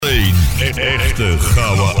Echte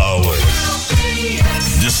gouden ouwe.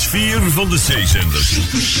 De sfeer van de zeezenders.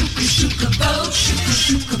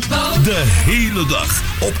 De hele dag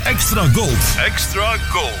op Extra Gold. Extra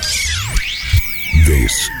Gold.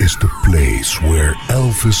 This is the place where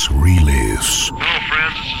Elvis relives. Hello,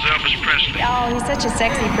 friends. This is Elvis Presley. Oh, he's such a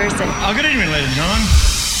sexy person. Oh, good evening, ladies and gentlemen.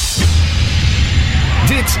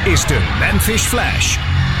 Dit is de Memphis Flash.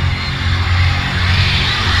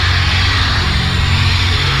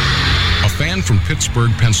 A fan from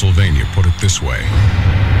Pittsburgh, Pennsylvania put it this way.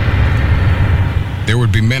 There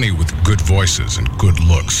would be many with good voices and good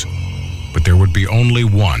looks, but there would be only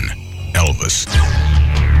one, Elvis.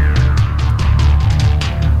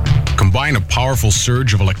 Combine a powerful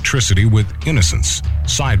surge of electricity with innocence,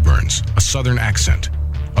 sideburns, a southern accent,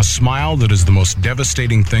 a smile that is the most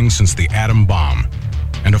devastating thing since the atom bomb,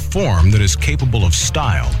 and a form that is capable of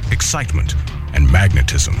style, excitement, and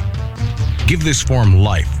magnetism. Give this form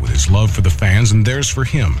life with his love for the fans and theirs for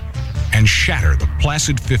him, and shatter the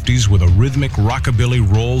placid 50s with a rhythmic rockabilly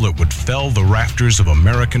roll that would fell the rafters of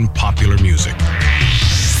American popular music.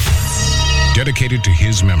 Dedicated to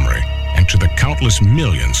his memory and to the countless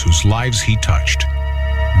millions whose lives he touched,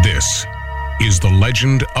 this is the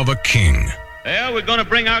legend of a king. Well, we're going to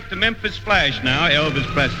bring out the Memphis Flash now, Elvis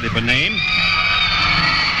Presley by name.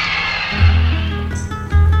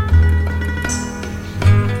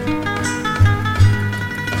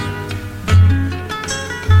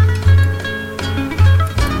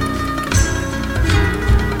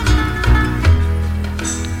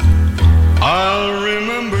 I'll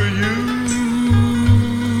remember you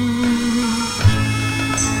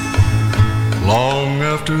long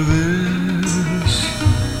after this,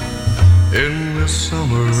 in the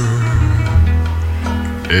summer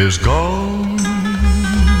is gone.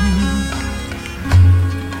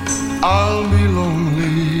 I'll be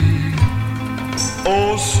lonely,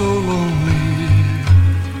 oh so lonely,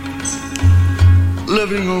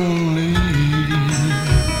 living only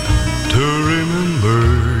to remember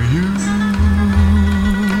you.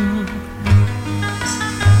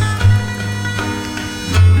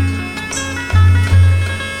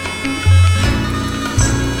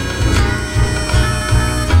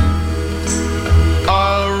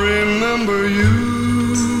 I'll remember you.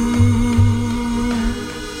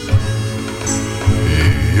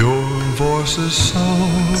 Your voice is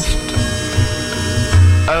soft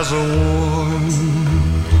as a warm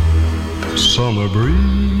summer breeze.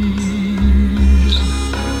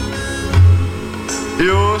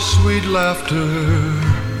 Your sweet laughter,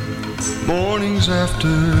 mornings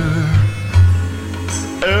after,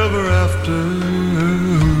 ever after.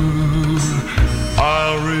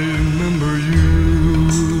 I'll remember you.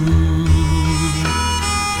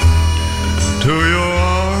 To your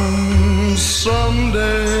arms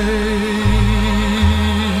someday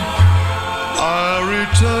I'll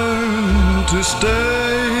return to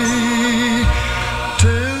stay.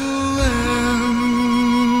 Till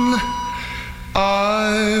then I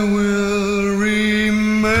will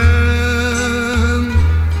remember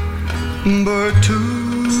too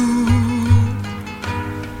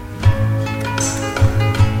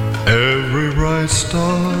every bright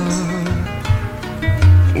star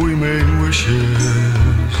we made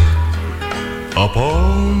wishes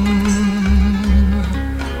upon.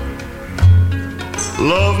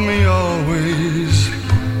 Love me always,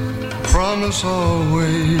 promise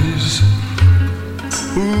always.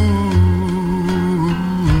 Ooh,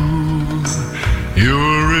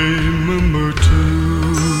 you'll remember too.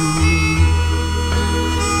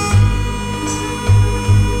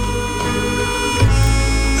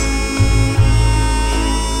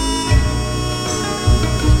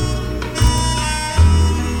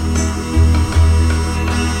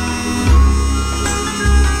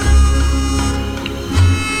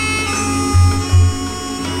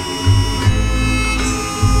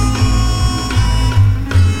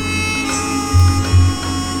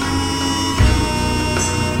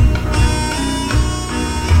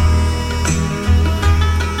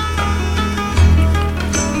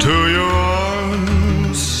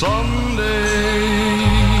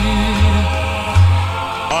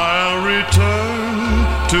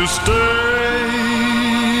 To stay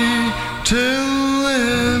till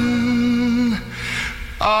then,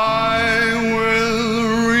 I will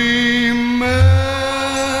remember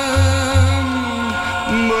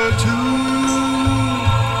too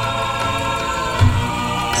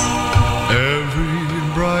every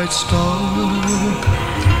bright star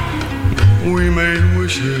we made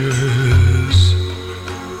wishes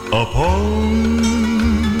upon.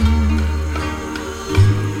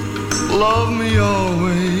 Love me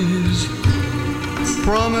always,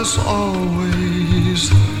 promise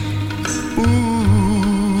always.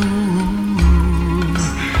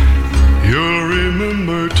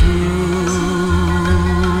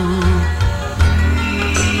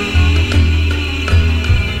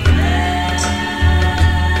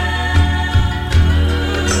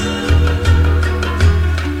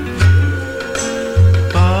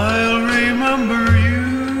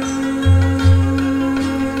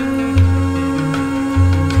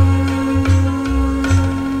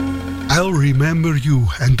 You.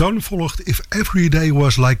 En dan volgt If Every Day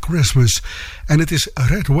Was Like Christmas. En het is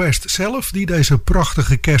Red West zelf die deze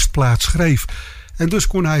prachtige kerstplaat schreef. En dus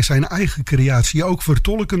kon hij zijn eigen creatie ook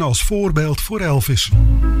vertolken als voorbeeld voor Elvis.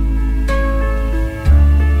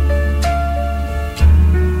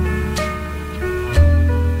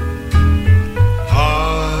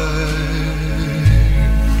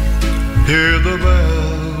 Hear the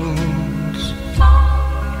bells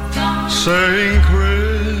saying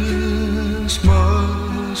Christmas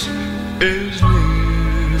is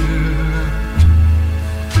near.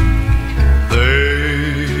 They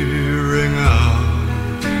ring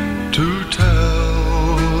out to tell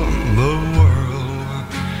the world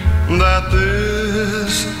that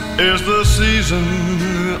this is the season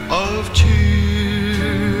of cheer.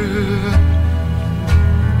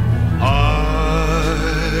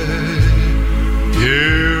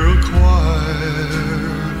 Hear a choir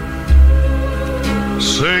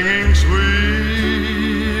singing sweetly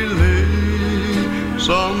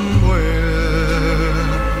somewhere,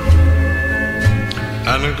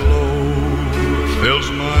 and a glow fills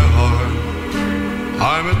my heart.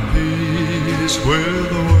 I'm at peace with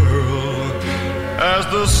the world as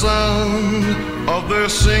the sound of their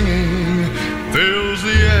singing fills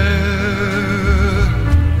the air.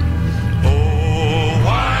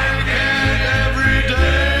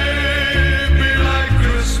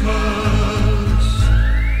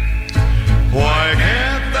 Why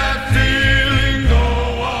can't that feeling go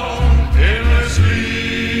on endlessly?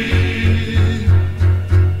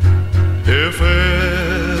 If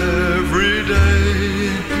every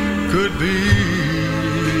day could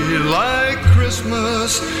be like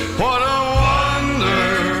Christmas, what a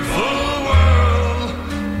wonderful world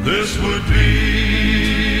this would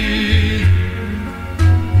be.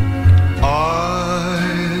 I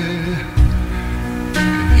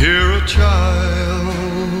hear a child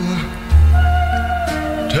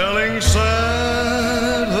telling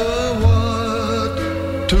Santa what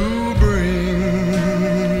to bring,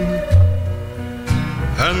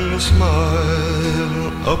 and the smile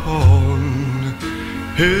upon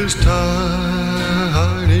his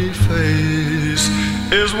tiny face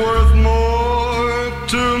is worth more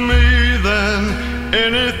to me than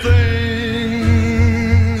anything.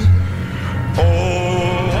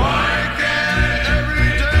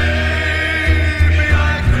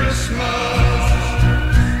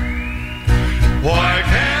 Why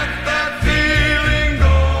can't that feeling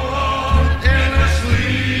go on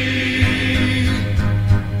endlessly?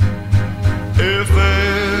 If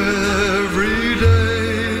every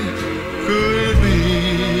day could be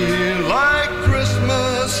like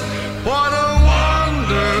Christmas, what a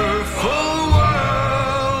wonderful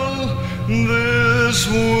world this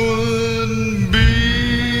would be.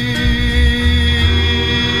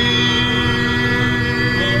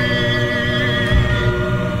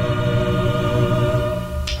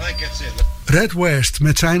 Red West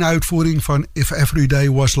met zijn uitvoering van If Every Day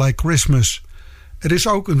Was Like Christmas. Er is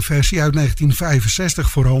ook een versie uit 1965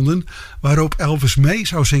 voorhanden waarop Elvis mee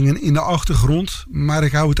zou zingen in de achtergrond, maar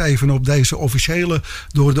ik hou het even op deze officiële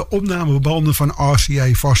door de opnamebanden van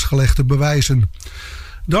RCA vastgelegde bewijzen.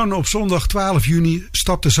 Dan op zondag 12 juni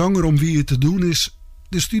stapt de zanger om wie het te doen is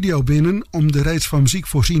de studio binnen om de reeds van muziek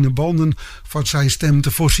voorziene banden van zijn stem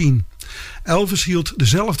te voorzien. Elvis hield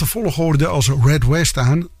dezelfde volgorde als Red West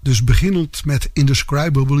aan, dus beginnend met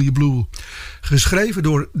Indescribably Blue. Geschreven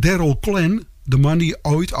door Darrell Clan, de man die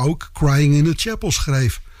ooit ook Crying in the Chapel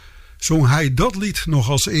schreef. Zong hij dat lied nog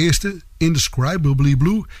als eerste. Indescribably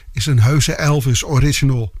Blue is een heuse Elvis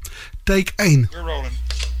original. Take 1. We're rolling.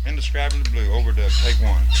 Indescribably Blue, overdub, take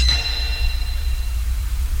 1.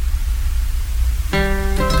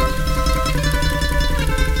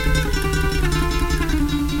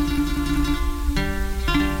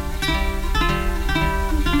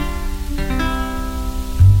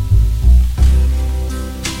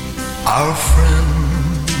 Our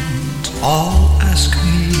friends all ask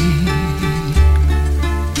me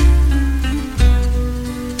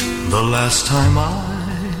the last time I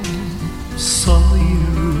saw you.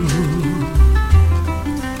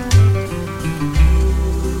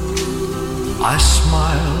 I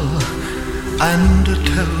smile and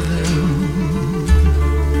tell them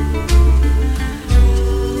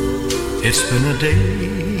it's been a day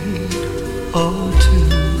or two.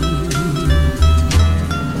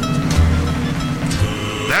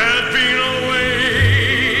 There'd be no way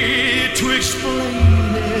to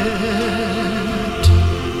explain it,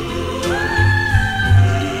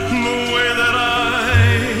 the way that I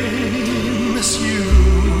miss you.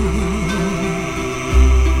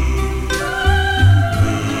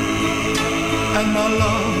 And my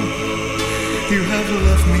love, you have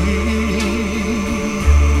left me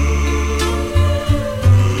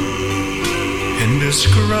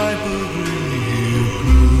indescribably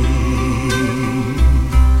blue.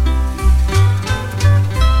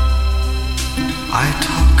 I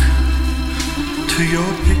talk to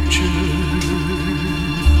your picture,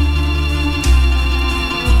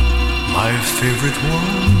 my favorite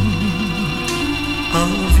one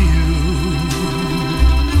of you.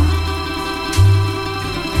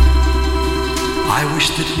 I wish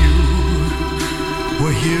that you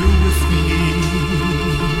were here with me,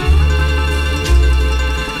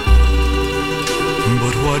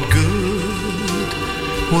 but what good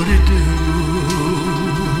would it do?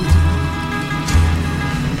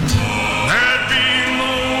 There'd be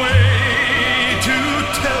no way to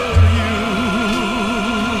tell you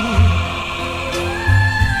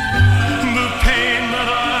the pain that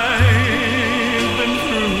I've been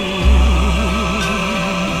through.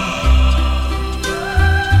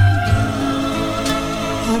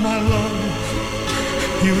 Oh, my love,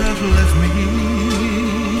 you have left me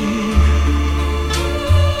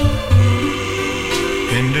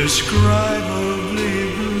indescribably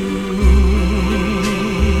blue.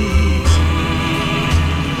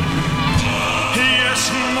 Yes,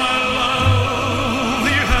 my love,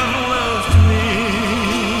 you have left me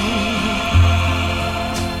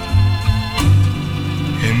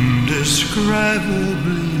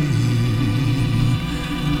indescribably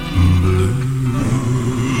blue.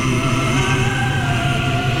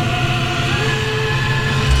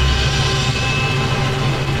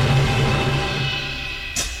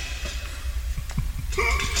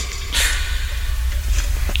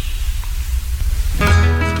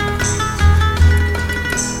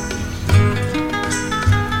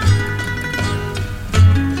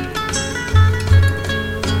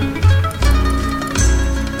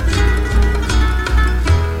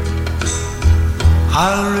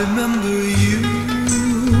 I'll remember you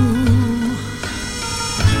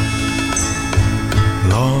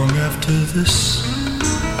long after this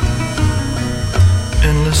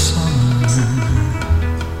endless summer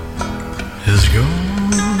is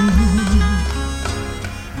gone.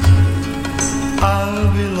 I'll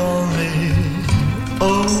be lonely,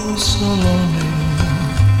 oh so lonely,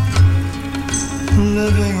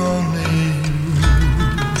 living only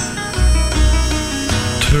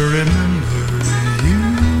to remember.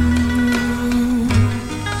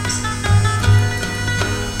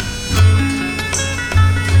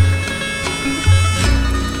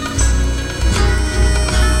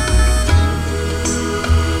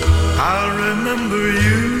 Remember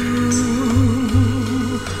you,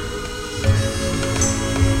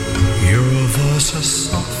 your voice as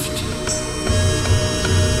soft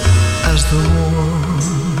as the warm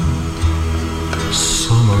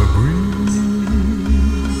summer breeze,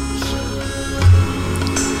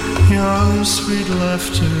 your sweet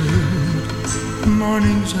laughter,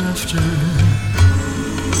 mornings after,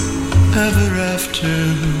 ever after.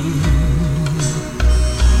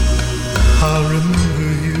 I'll remember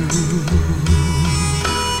you.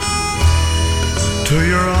 To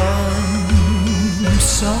your arms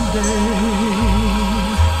someday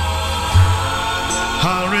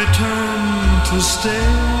I'll return to stay.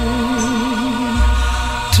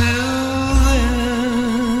 Till then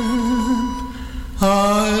I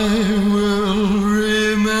will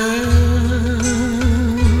remember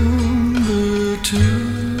too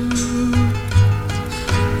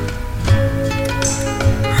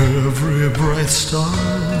every bright star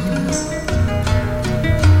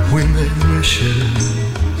we made wishes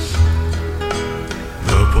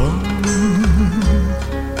upon.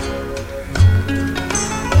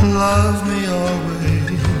 Love me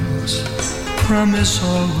always, promise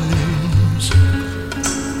always.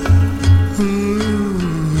 Ooh,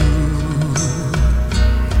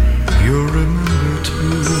 you'll remember too.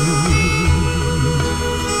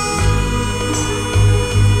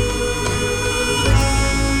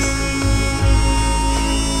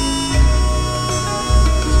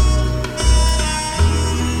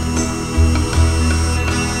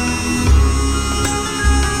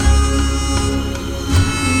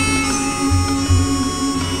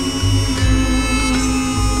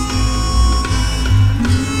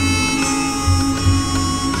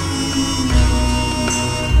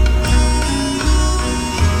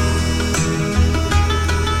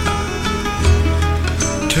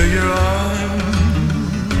 To your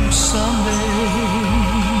arms someday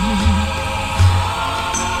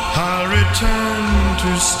I'll return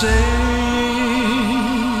to stay.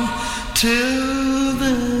 Till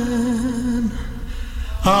then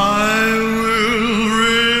I will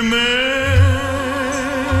remember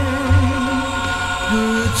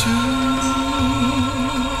too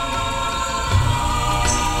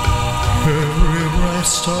every bright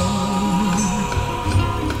star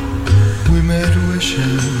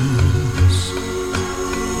wishes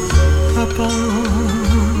upon.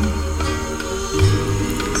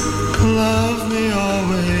 Love me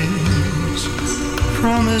always,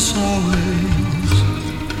 promise always.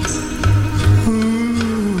 Ooh,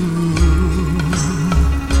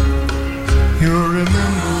 you'll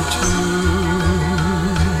remember too.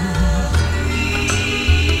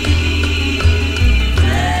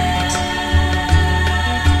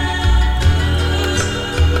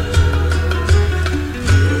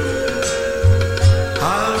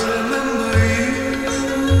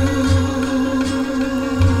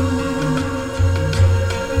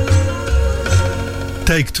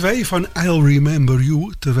 Take 2 van I'll Remember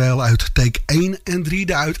You, terwijl uit take 1 en 3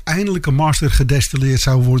 de uiteindelijke master gedestilleerd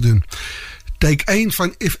zou worden. Take 1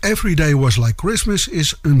 van If Every Day Was Like Christmas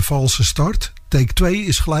is een valse start. Take 2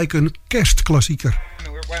 is gelijk een kerstklassieker.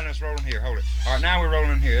 Well, let's roll in here. Hold it. All right, now we're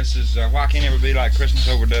rolling in here. This is Why Can't Ever Be Like Christmas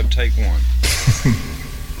overdub, take 1.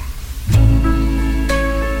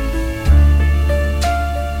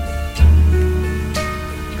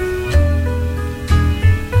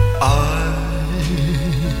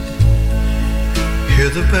 Hear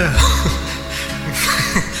the bell.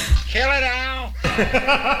 Kill it out.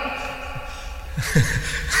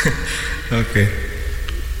 Okay.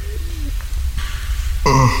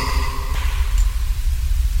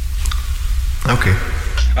 Okay.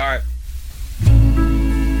 All right.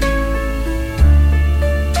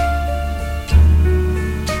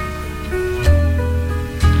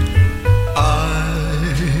 I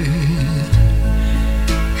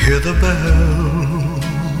hear the bells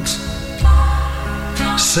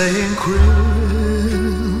saying Christmas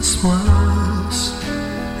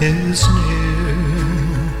is near.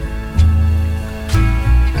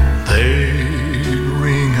 They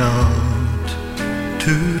ring out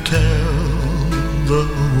to tell the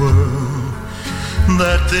world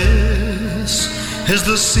that this is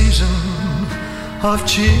the season of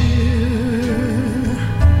cheer.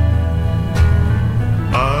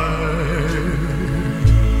 I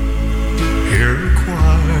hear a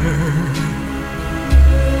choir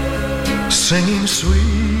singing sweetly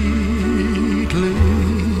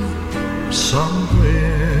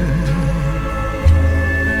somewhere,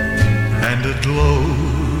 and a glow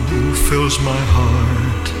fills my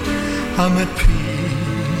heart. I'm at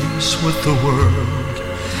peace with the world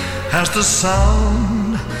as the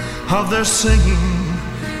sound of their singing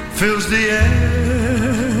fills the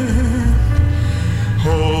air.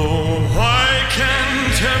 Oh, why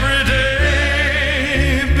can't every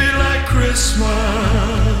day be like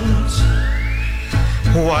Christmas?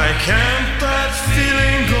 Why can't that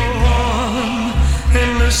feeling go on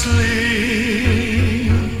endlessly?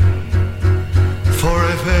 For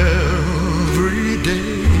if every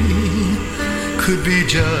day could be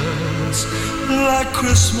just like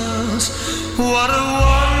Christmas, what a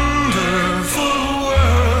wonderful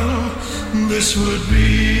world this would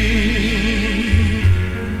be.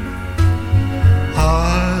 I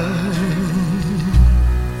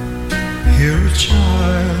hear a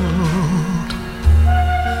child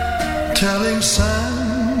telling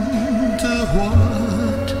Santa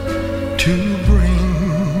what to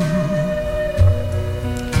bring,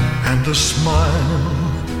 and the smile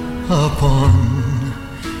upon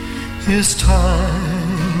his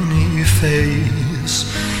tiny face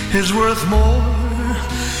is worth more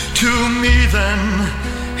to me than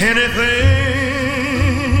anything.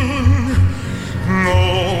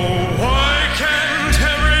 Oh, why can't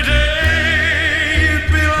every day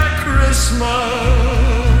be like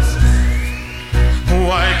Christmas?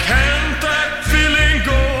 Why can't that feeling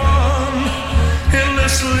go on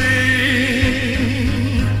endlessly?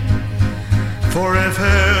 For if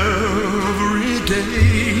every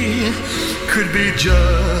day could be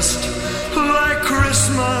just like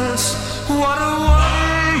Christmas, what a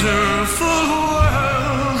wonderful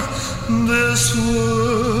world this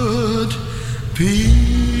would be.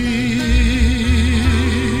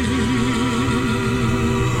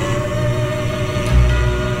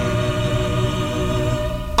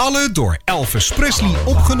 Alle door Elvis Presley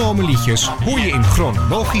opgenomen liedjes hoor je in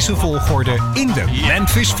chronologische volgorde in de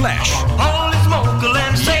Memphis Flash.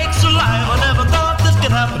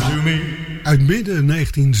 Uit midden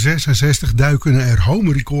 1966 duiken er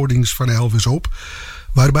home recordings van Elvis op,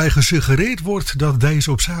 waarbij gesuggereerd wordt dat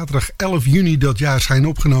deze op zaterdag 11 juni dat jaar zijn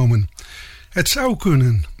opgenomen. Het zou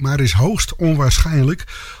kunnen, maar is hoogst onwaarschijnlijk,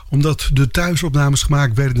 omdat de thuisopnames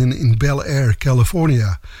gemaakt werden in Bel Air,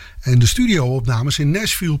 California, en de studioopnames in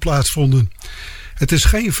Nashville plaatsvonden. Het is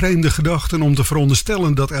geen vreemde gedachte om te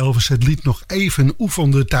veronderstellen dat Elvis het lied nog even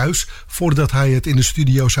oefende thuis voordat hij het in de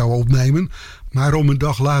studio zou opnemen, maar om een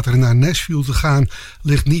dag later naar Nashville te gaan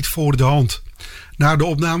ligt niet voor de hand. Na de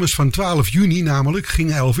opnames van 12 juni namelijk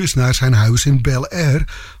ging Elvis naar zijn huis in Bel Air,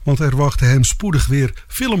 want er wachten hem spoedig weer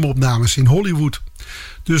filmopnames in Hollywood.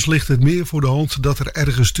 Dus ligt het meer voor de hand dat er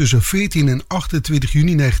ergens tussen 14 en 28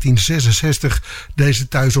 juni 1966 deze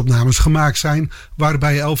thuisopnames gemaakt zijn,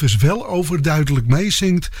 waarbij Elvis wel overduidelijk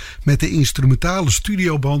meezingt met de instrumentale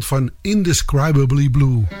studioband van Indescribably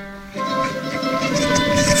Blue.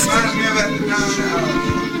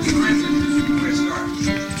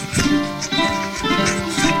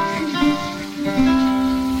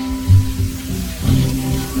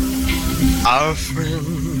 Our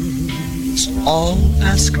friends all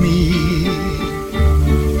ask me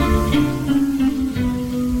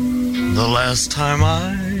the last time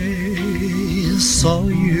I saw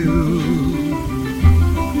you.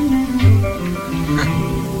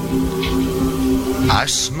 I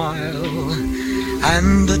smile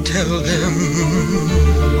and tell them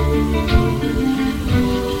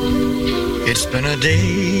it's been a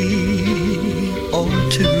day or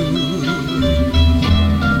two.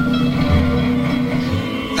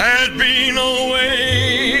 There'd be no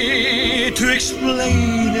way to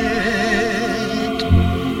explain it,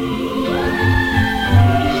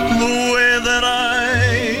 the way that I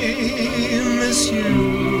miss you.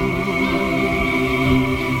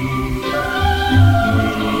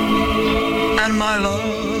 And my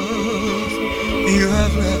love, you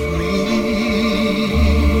have left me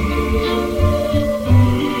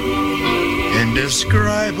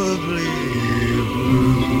indescribably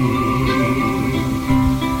blue.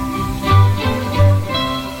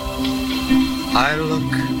 I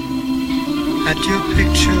look at your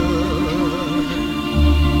picture,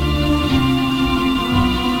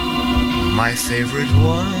 my favorite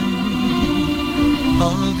one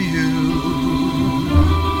of you.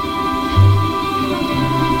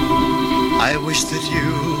 I wish that you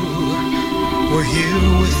were here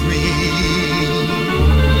with me,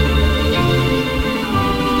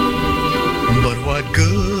 but what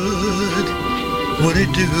good would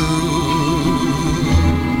it do?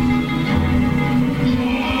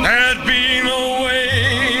 There'd be no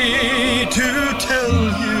way to tell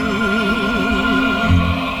you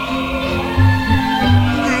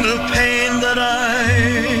the pain that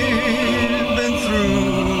I've been through.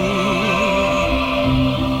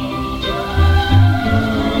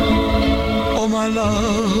 Oh, my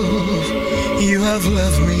love, you have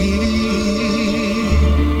left me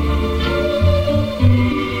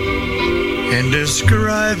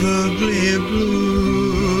indescribably blue.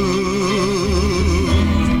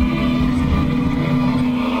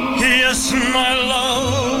 Yes, my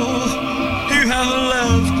love, you have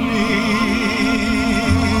left me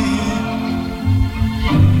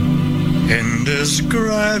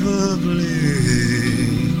indescribably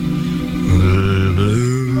blue.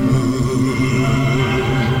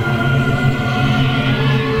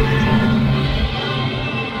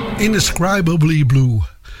 Indescribably Blue.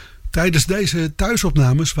 Tijdens deze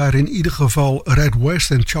thuisopnames, waar in ieder geval Red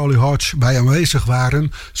West en Charlie Hodge bij aanwezig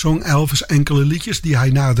waren, zong Elvis enkele liedjes die hij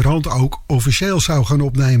naderhand ook officieel zou gaan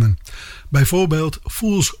opnemen. Bijvoorbeeld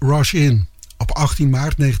Fools Rush In. Op 18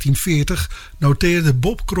 maart 1940 noteerde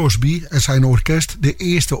Bob Crosby en zijn orkest de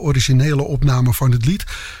eerste originele opname van het lied,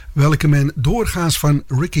 welke men doorgaans van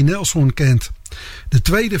Ricky Nelson kent. De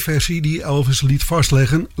tweede versie die Elvis liet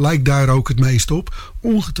vastleggen lijkt daar ook het meest op.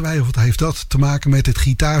 Ongetwijfeld heeft dat te maken met het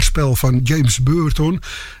gitaarspel van James Burton,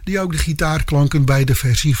 die ook de gitaarklanken bij de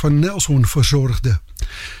versie van Nelson verzorgde.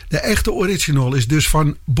 De echte original is dus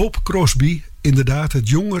van Bob Crosby, inderdaad het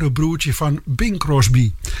jongere broertje van Bing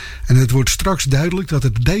Crosby. En het wordt straks duidelijk dat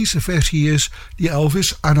het deze versie is die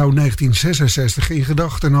Elvis anno 1966 in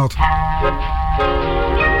gedachten had.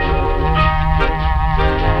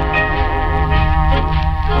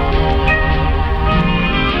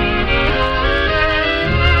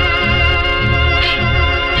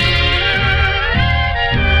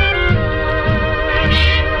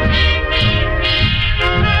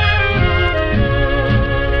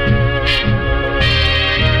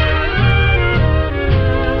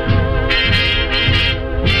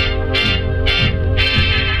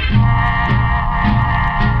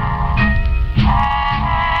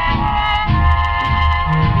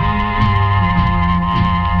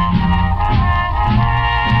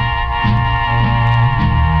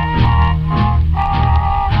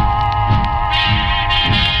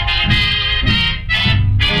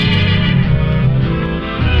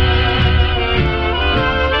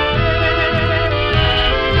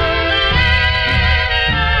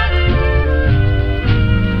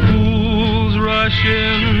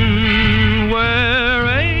 Where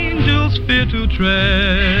angels fear to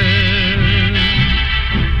tread,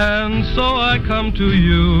 And so I come to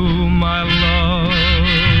you, my love,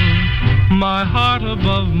 my heart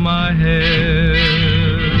above my head.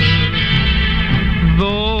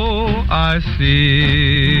 Though I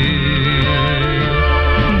see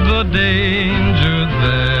the danger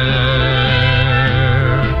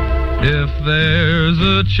there, if there's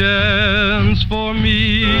a chance for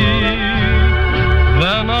me,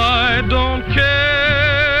 then I don't care.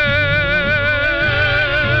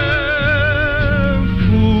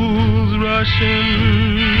 Fools rushing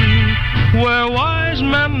where wise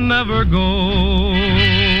men never go,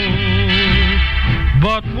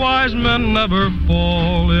 but wise men never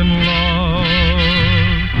fall in love,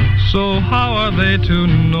 so how are they to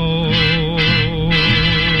know?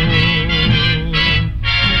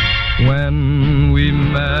 When we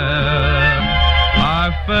met, I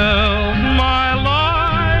felt my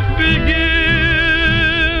life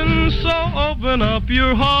begin, so open up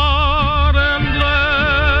your heart and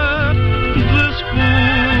let this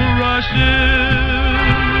fool rush in.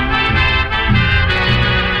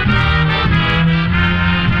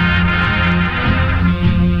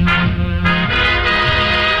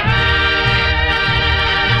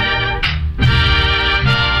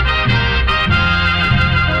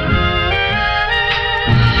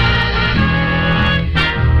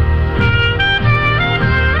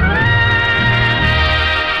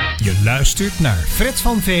 Luistert naar Fred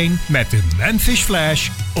van Veen met de Memphis Flash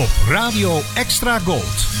op Radio Extra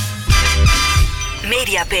Gold.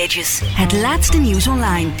 Mediapages, het laatste nieuws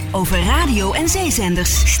online over radio- en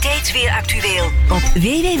zeezenders. Steeds weer actueel op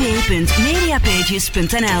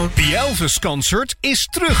www.mediapages.nl. The Elvis Concert is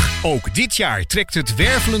terug. Ook dit jaar trekt het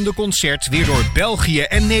wervelende concert weer door België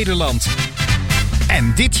en Nederland.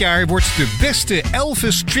 En dit jaar wordt de beste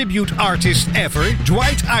Elvis Tribute Artist ever,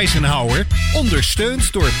 Dwight Eisenhower,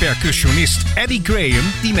 ondersteund door percussionist Eddie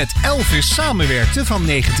Graham, die met Elvis samenwerkte van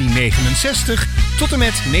 1969 tot en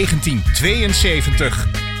met 1972.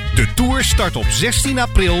 De tour start op 16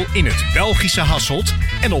 april in het Belgische Hasselt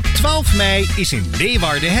en op 12 mei is in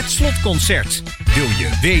Leeuwarden het slotconcert. Wil je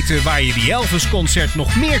weten waar je die Elvis-concert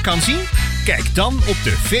nog meer kan zien? Kijk dan op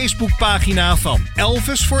de Facebookpagina van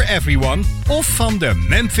Elvis for Everyone of van de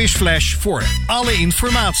Memphis Flash voor alle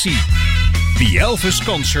informatie. The Elvis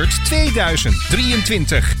Concert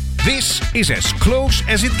 2023. This is as close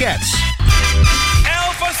as it gets.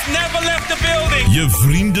 Elvis never left the building. Je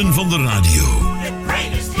vrienden van de radio. The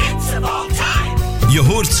greatest hits of all time. Je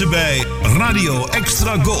hoort ze bij Radio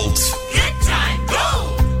Extra Gold. Good time,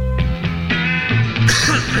 go!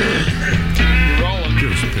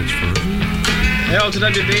 Give us a pitch first.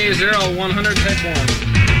 LTWB 0100 take 1.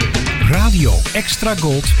 Radio Extra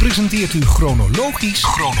Gold presenteert u chronologisch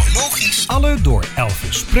alle door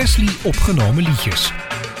Elvis Presley opgenomen liedjes.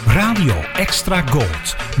 Radio Extra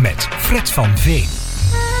Gold met Fred van Veen.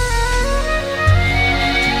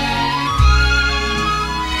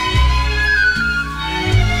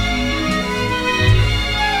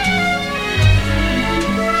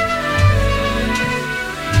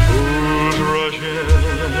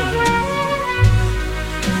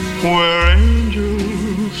 Where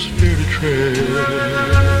angels fear to tread,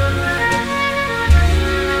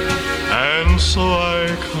 and so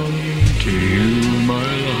I come to you, my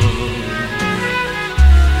love,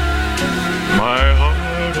 my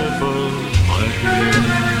heart above my head.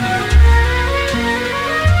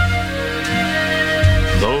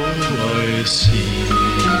 Though I see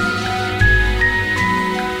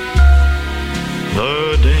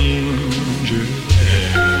the danger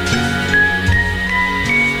there,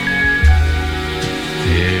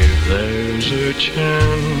 if there's a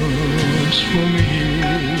chance for me,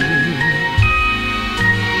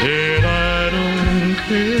 then I don't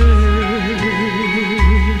care.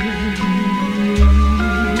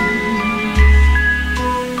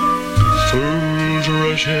 Fools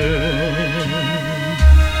rush in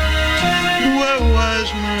where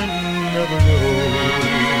wise men never go,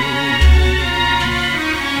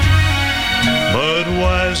 but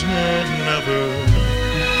wise men never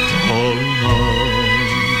fall in love.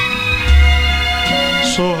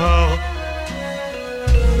 So how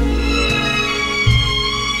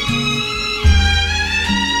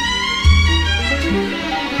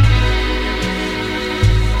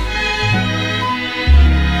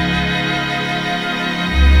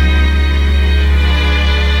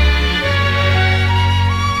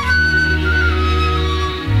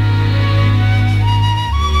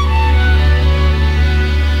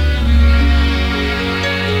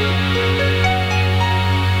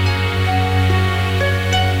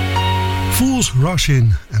Rush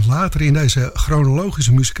In. En later in deze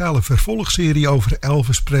chronologische muzikale vervolgserie over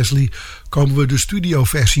Elvis Presley komen we de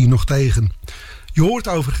studioversie nog tegen. Je hoort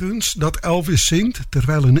overigens dat Elvis zingt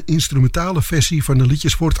terwijl een instrumentale versie van de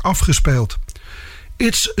liedjes wordt afgespeeld.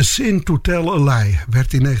 It's a Sin to Tell a Lie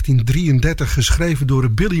werd in 1933 geschreven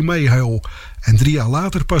door Billy Mayhew en 3 jaar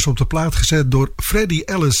later pas op de plaat gezet door Freddie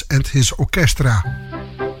Ellis and his Orchestra.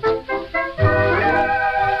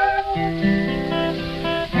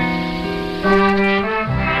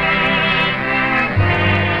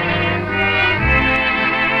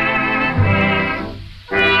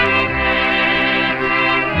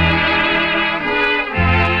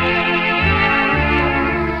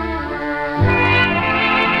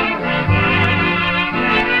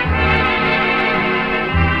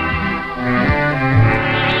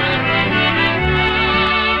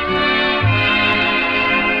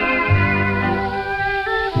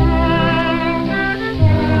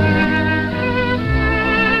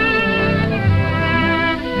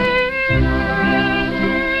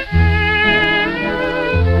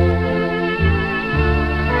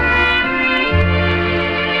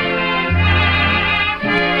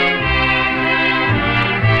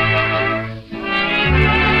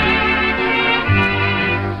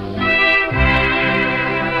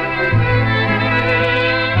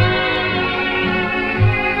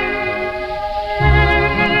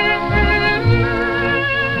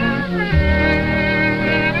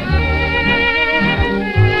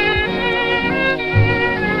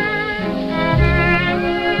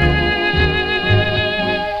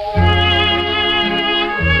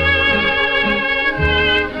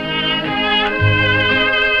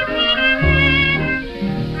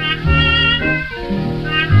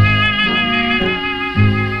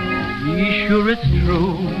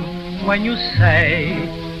 When you say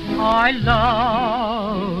I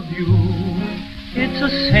love you, it's a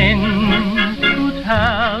sin to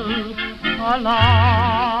tell a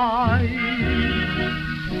lie.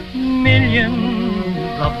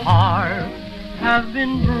 Millions of hearts have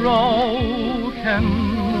been broken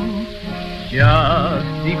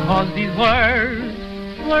just because these words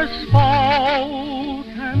were spoken.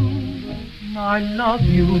 I love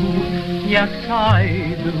you, yes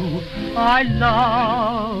I do, I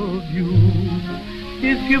love you.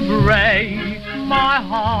 If you break my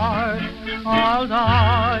heart, I'll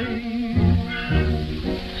die.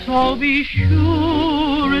 So be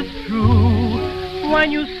sure it's true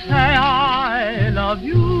when you say I love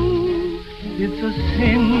you. It's a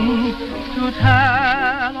sin to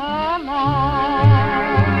tell a lie.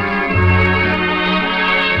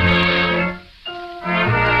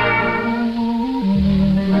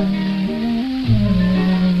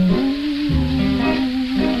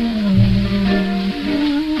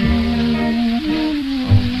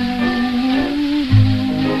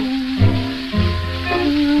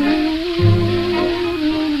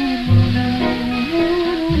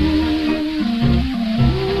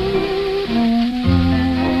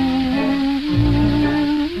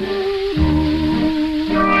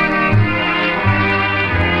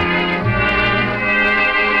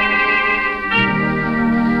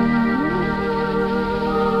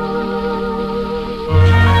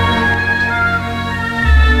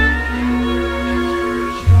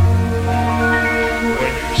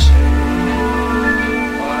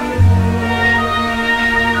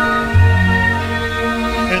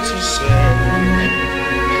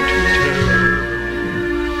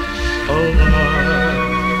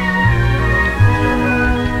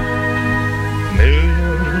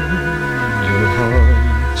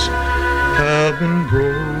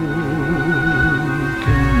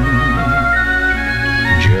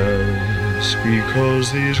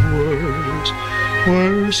 Because these words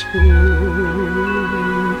were spoken,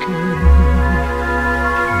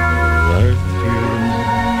 like you.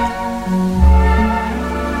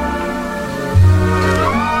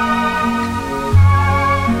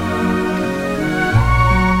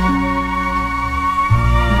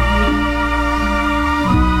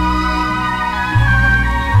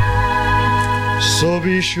 So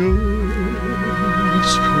be sure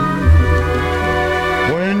it's true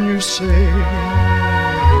when you say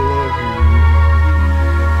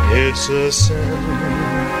it's a sin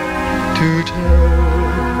to tell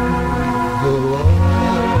a lie.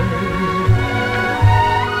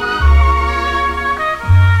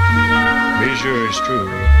 Be sure it's true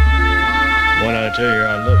when I tell you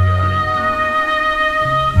I love you, honey.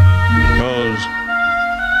 Because,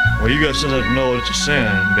 well, you got sense to know it's a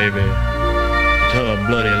sin, baby, to tell a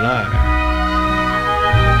bloody lie.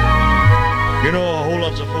 You know, a whole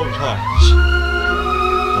lot of folks' hearts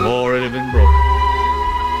have already been broken.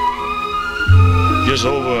 Just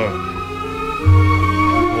over a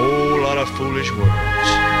whole lot of foolish words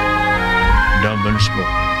done been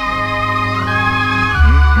spoken.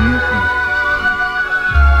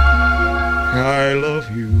 I love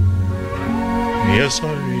you, yes I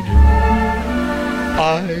do. I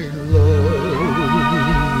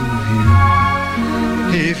love you.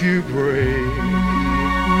 If you break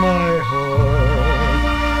my heart,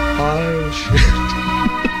 I'll shed.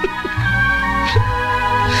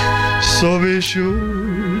 So be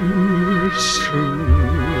sure it's true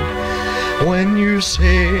when you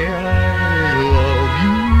say I love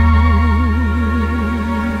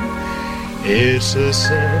you. It's a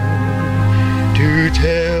sin to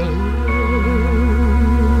tell.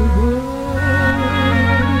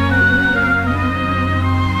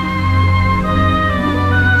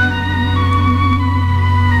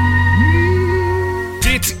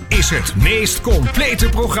 Dit is het meest complete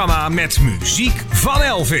programma met muziek van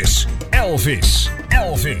Elvis. Elvis,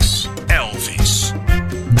 Elvis, Elvis.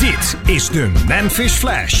 Dit is de Memphis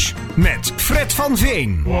Flash met Fred van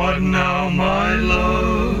Veen. What now, my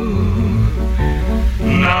love?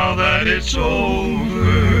 Now that it's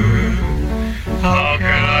over, how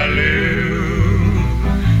can I live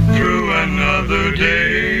through another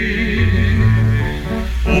day?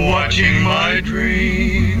 Watching my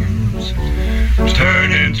dreams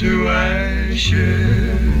turn into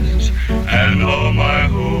ashes and all my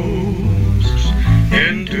hopes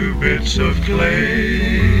into bits of clay.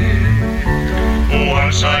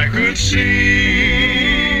 Once I could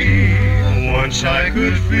see, once I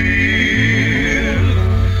could feel.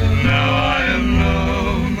 Now I am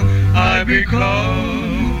numb, I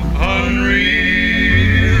become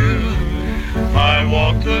unreal. I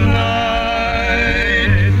walk the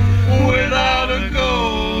night without a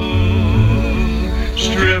goal,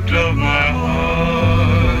 stripped of my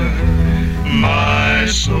heart, my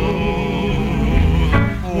soul.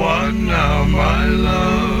 What now, my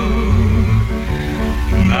love?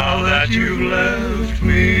 Now that you've left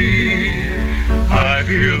me, I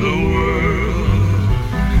feel the world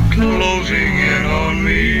closing in on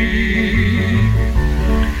me.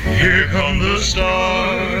 Here come the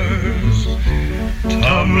stars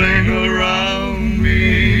tumbling around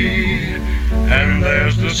me, and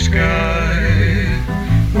there's the sky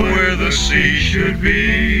where the sea should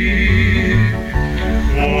be.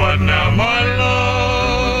 What now, my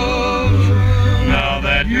love? Now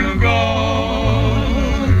that you're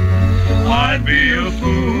gone, I'd be a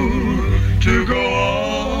fool to go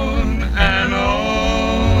on and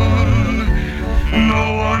on.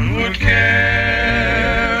 No one would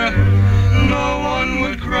care, no one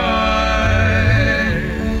would cry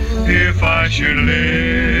if I should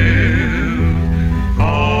live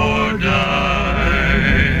or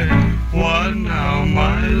die. What now,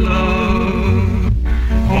 my love?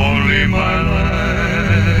 Only my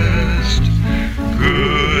last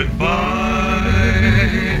goodbye.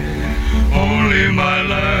 Only my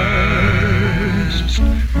last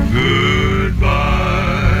goodbye.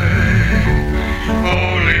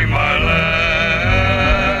 Only my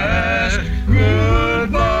last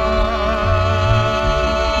goodbye.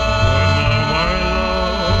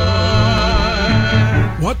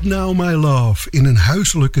 What Now My Love, in een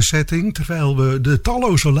huiselijke setting, terwijl we de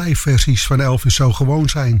talloze liveversies van Elvis zo gewoon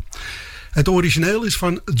zijn. Het origineel is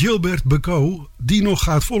van Gilbert Bécaud, die nog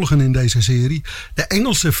gaat volgen in deze serie. De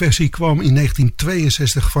Engelse versie kwam in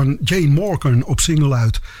 1962 van Jane Morgan op single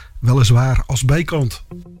uit, weliswaar als bijkant.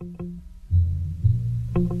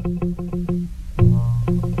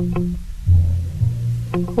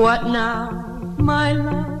 What now, my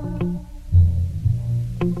love?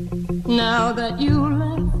 Now that you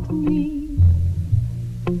left me,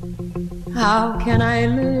 how can I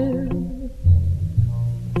live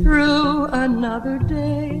through another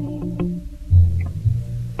day?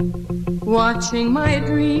 Watching my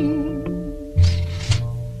dreams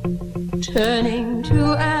turning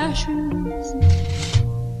to ashes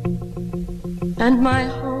and my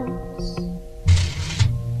hopes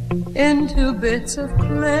into bits of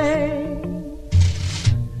clay.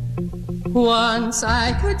 Once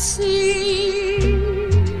I could see,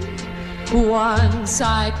 once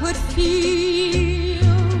I could feel.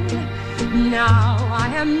 Now I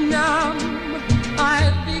am numb,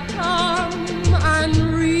 I've become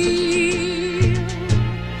unreal.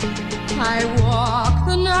 I walk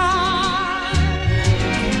the night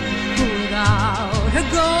without a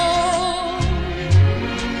goal,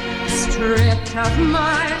 stripped of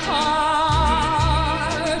my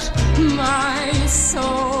heart, my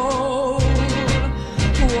soul.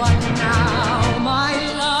 What now, my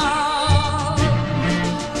love?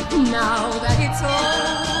 Now that it's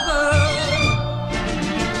over,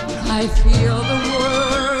 I feel the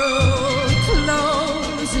world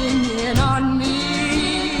closing in on me.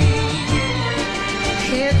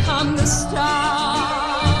 Here come the stars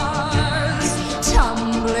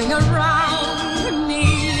tumbling around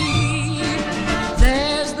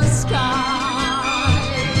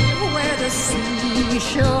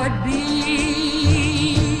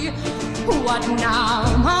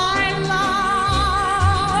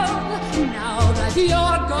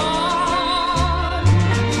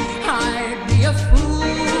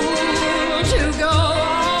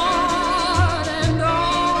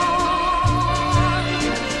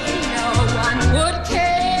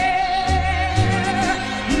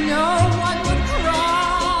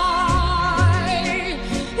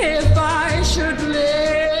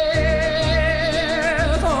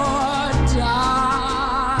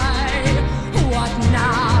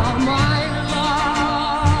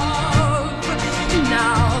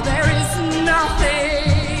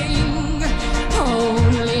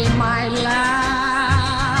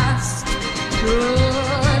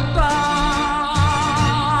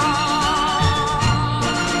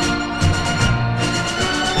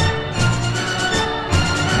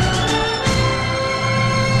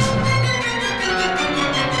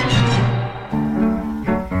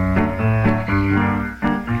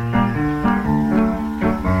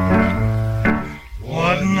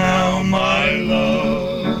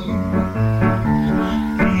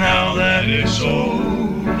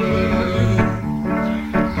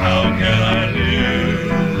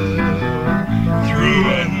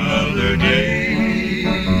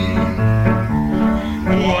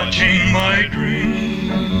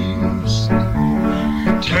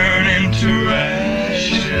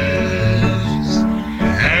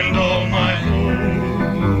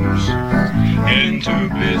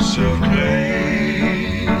of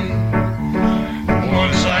clay.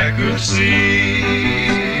 Once I could see,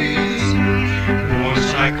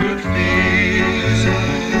 once I could feel.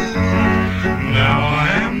 Now I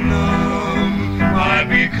am numb, I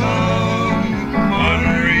become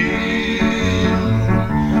unreal.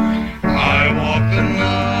 I walk the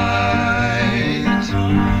night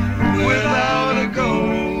without a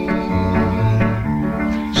goal,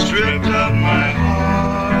 stripped of my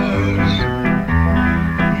heart,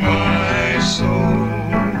 my soul.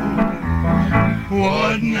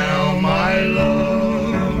 What now, my love?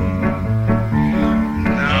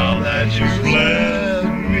 Now that you've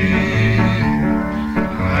left me,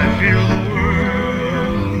 I feel the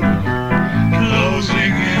world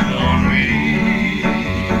closing in on me.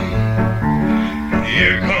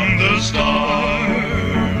 Here come the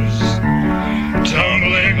stars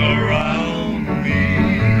tumbling around me,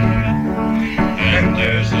 and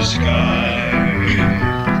there's the sky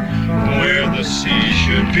where the sea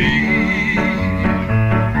should be.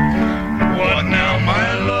 What now,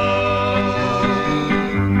 my love?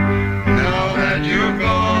 Now that you're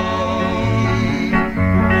gone,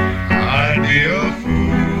 I'd be a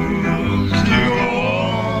fool to go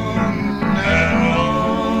on and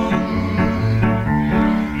on.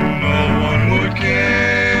 No one would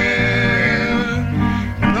care,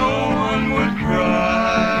 no one would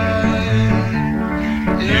cry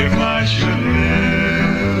if I should live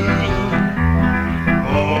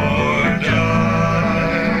or die.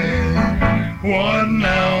 What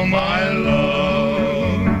now, my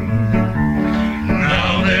love?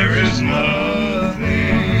 Now there is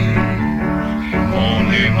nothing,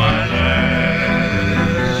 only my last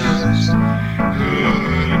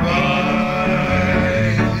goodbye.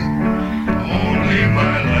 Only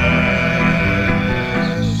my last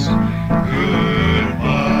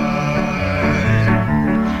goodbye.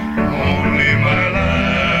 Only my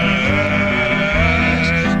last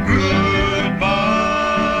goodbye.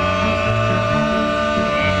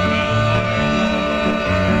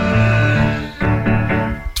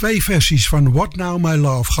 Twee versies van What Now My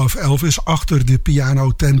Love gaf Elvis achter de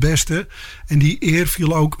piano ten beste. En die eer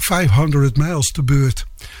viel ook 500 Miles te beurt.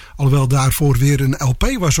 Alhoewel daarvoor weer een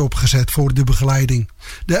LP was opgezet voor de begeleiding.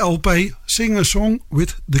 De LP Sing a Song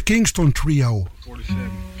with the Kingston Trio. 47.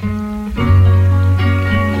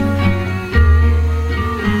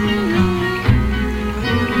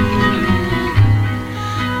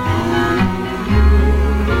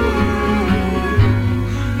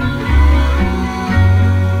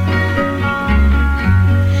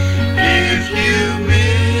 If you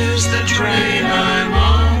miss the train I'm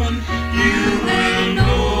on, you will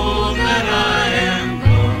know that I am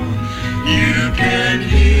gone. You can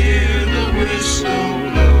hear the whistle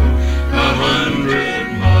blow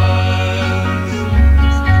 100 miles.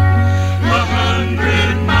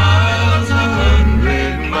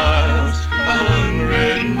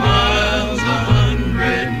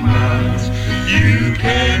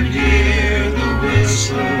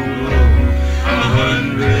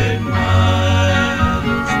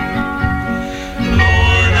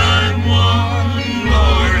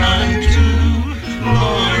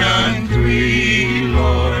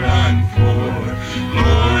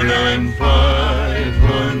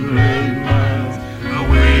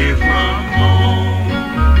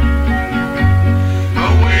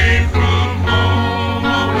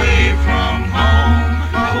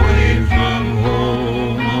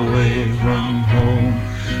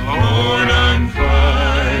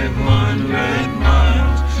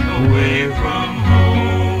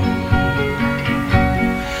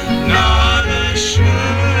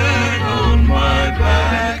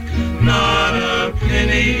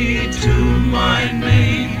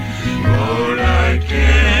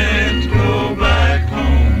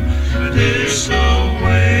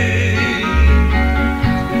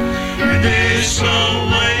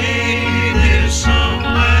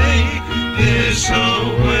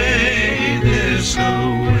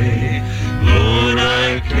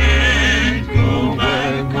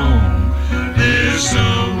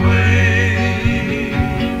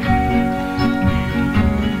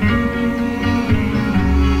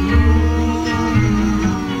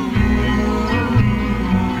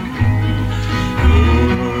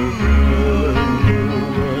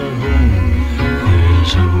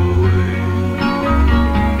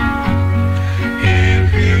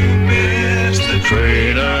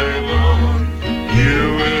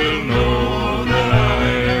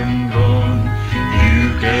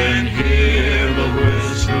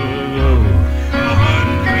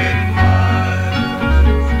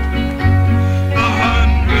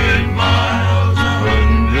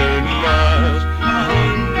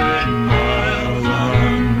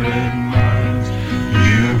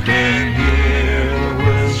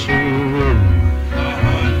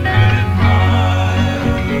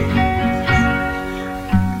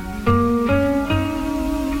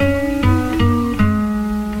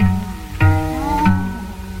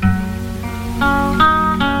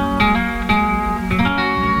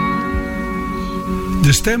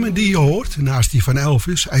 stemmen die je hoort, naast die van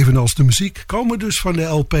Elvis, evenals de muziek, komen dus van de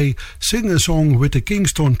LP Sing a Song with the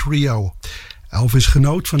Kingston Trio. Elvis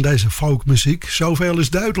genoot van deze folkmuziek, zoveel is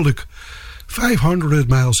duidelijk. 500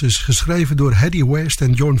 Miles is geschreven door Hedy West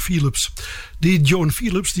en John Phillips. Die John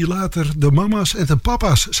Phillips die later de Mama's en de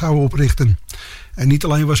Papa's zou oprichten. En niet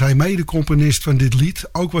alleen was hij medecomponist van dit lied,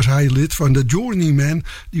 ook was hij lid van de Journeyman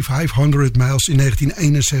die 500 Miles in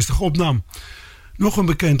 1961 opnam. Nog een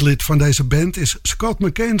bekend lid van deze band is Scott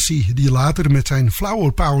McKenzie, die later met zijn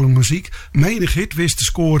flower power muziek menig hit wist te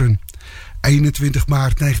scoren. 21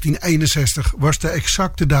 maart 1961 was de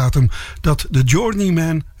exacte datum dat de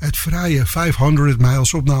Journeyman het vrije 500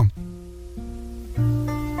 Miles opnam.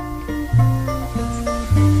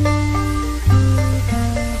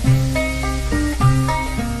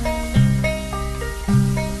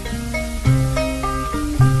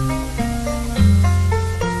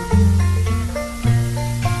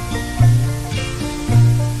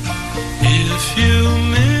 If you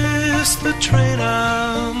miss the train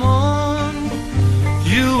I'm on,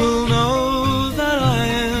 you will know that I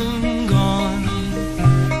am gone.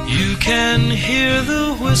 You can hear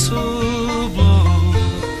the whistle blow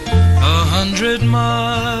 100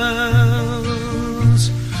 miles.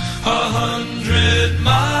 100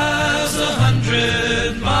 miles,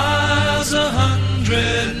 100 miles,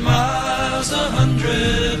 100 miles,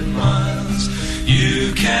 100 miles.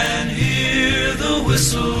 You can hear the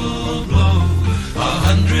whistle blow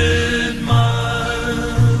 100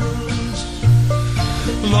 miles.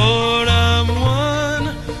 Lord, I'm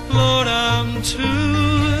one, Lord, I'm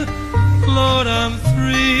two, Lord, I'm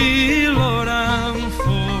three, Lord, I'm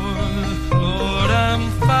four, Lord, I'm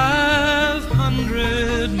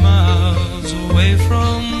 500 miles away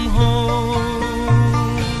from home.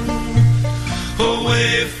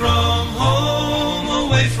 Away from home,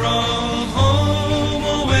 away from home,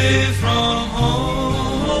 away from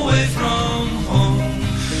home, away from home.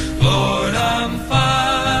 Lord, I'm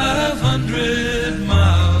 500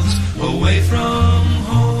 miles away from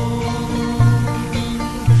home.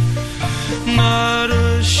 Not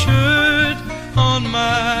a shirt on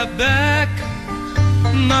my back,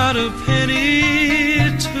 not a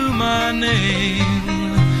penny to my name.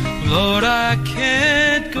 Lord, I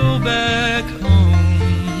can't go back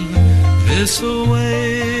home this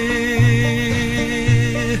away,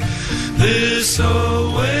 this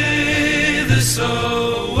away, this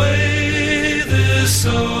away, this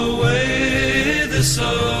away, this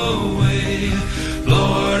away.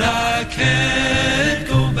 Lord, I can't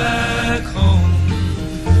go back home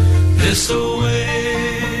this away.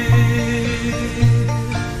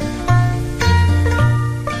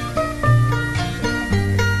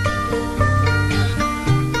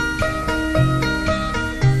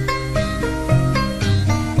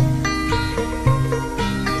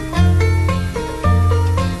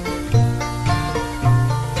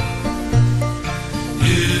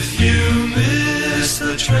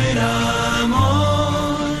 The train I'm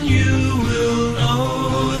on, you will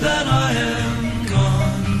know that I am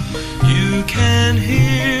gone. You can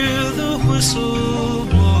hear the whistle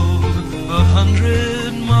blow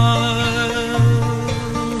 100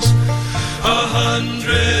 miles.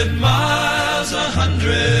 100 miles,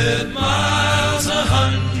 100 miles,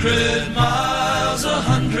 100 miles,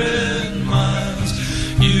 100 miles.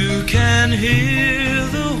 You can hear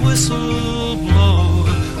the whistle blow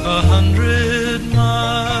 100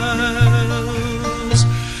 miles.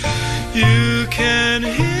 You can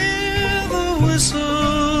hear the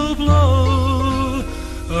whistle blow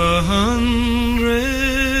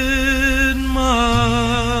 100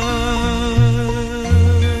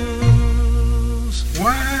 miles.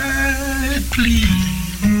 Why, please?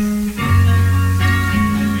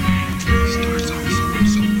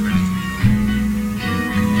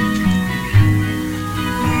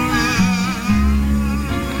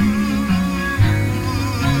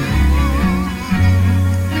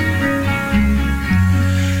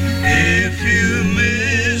 If you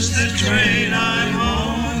miss the train I'm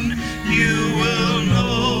on, you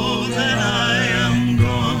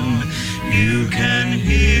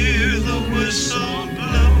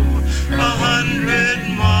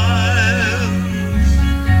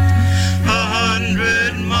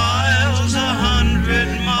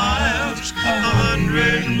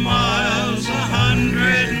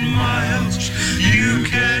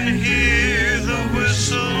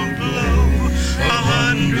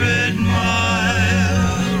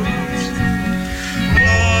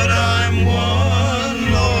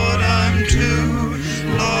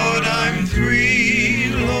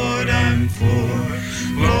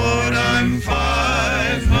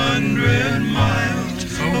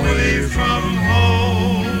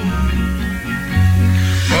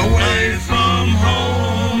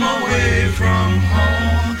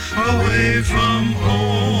away from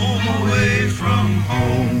home, away from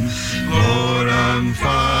home. Lord, I'm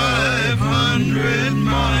 500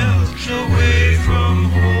 miles away from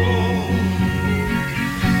home.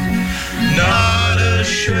 Not a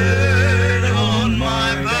shirt on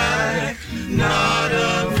my back, not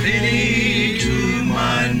a penny to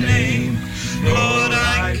my name. Lord,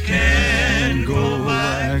 I can't go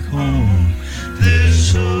back home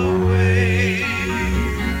this away.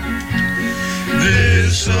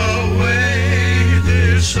 This away,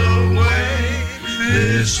 this away,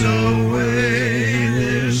 this away,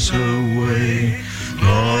 this away.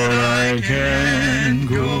 Lord, I can't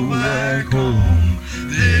go back home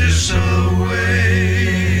this away.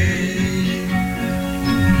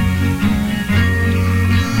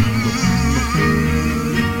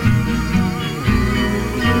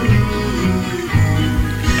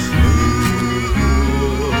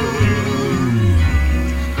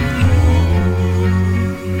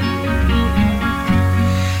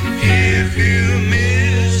 If you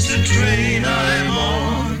miss the train I'm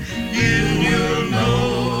on, you'll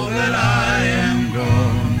know that I am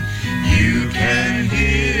gone. You can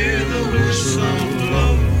hear the whistle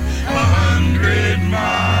blow 100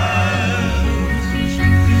 miles.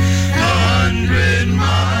 100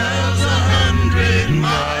 miles, 100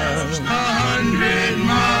 miles, 100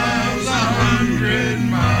 miles, 100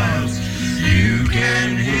 miles. You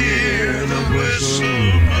can hear the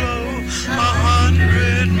whistle blow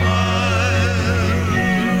 100 miles.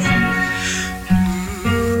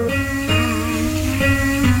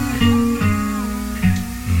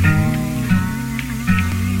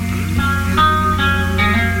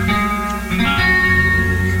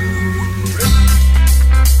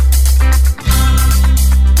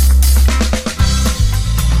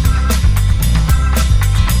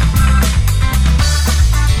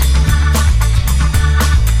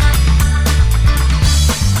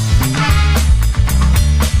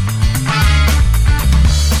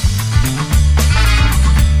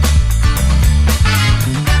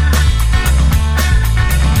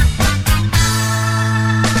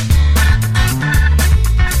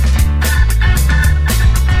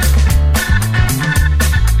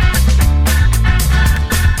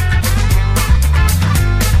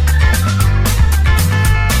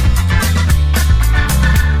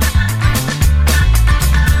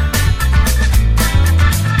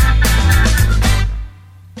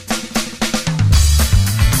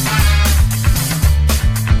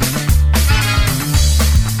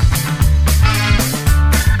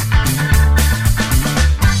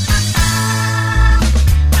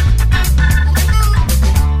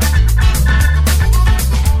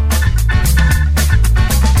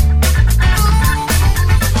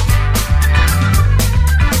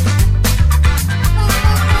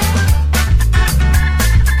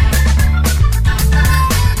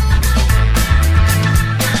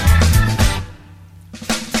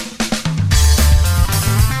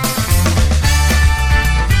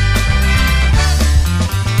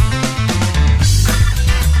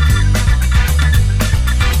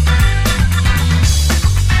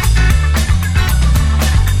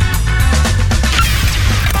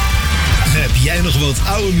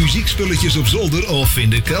 Oude muziekspulletjes op zolder of in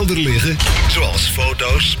de kelder liggen? Zoals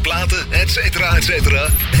foto's, platen, etcetera, etcetera.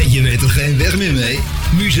 En je weet er geen weg meer mee?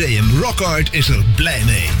 Museum Rock Art is er blij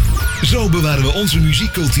mee. Zo bewaren we onze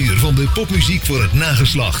muziekcultuur van de popmuziek voor het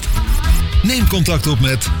nageslacht. Neem contact op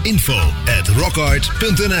met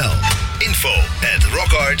info@rockart.nl.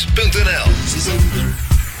 info@rockart.nl.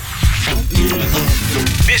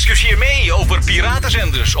 Discussieer mee over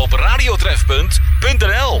piratenzenders op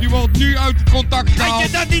radiotref.nl. Die wordt nu uit contact gehaald. Had je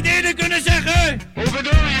dat niet eerder kunnen zeggen? Hoe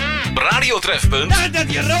bedoel je? Radiotref. Dat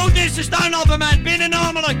die rood is, ze staan al bij mij binnen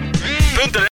namelijk.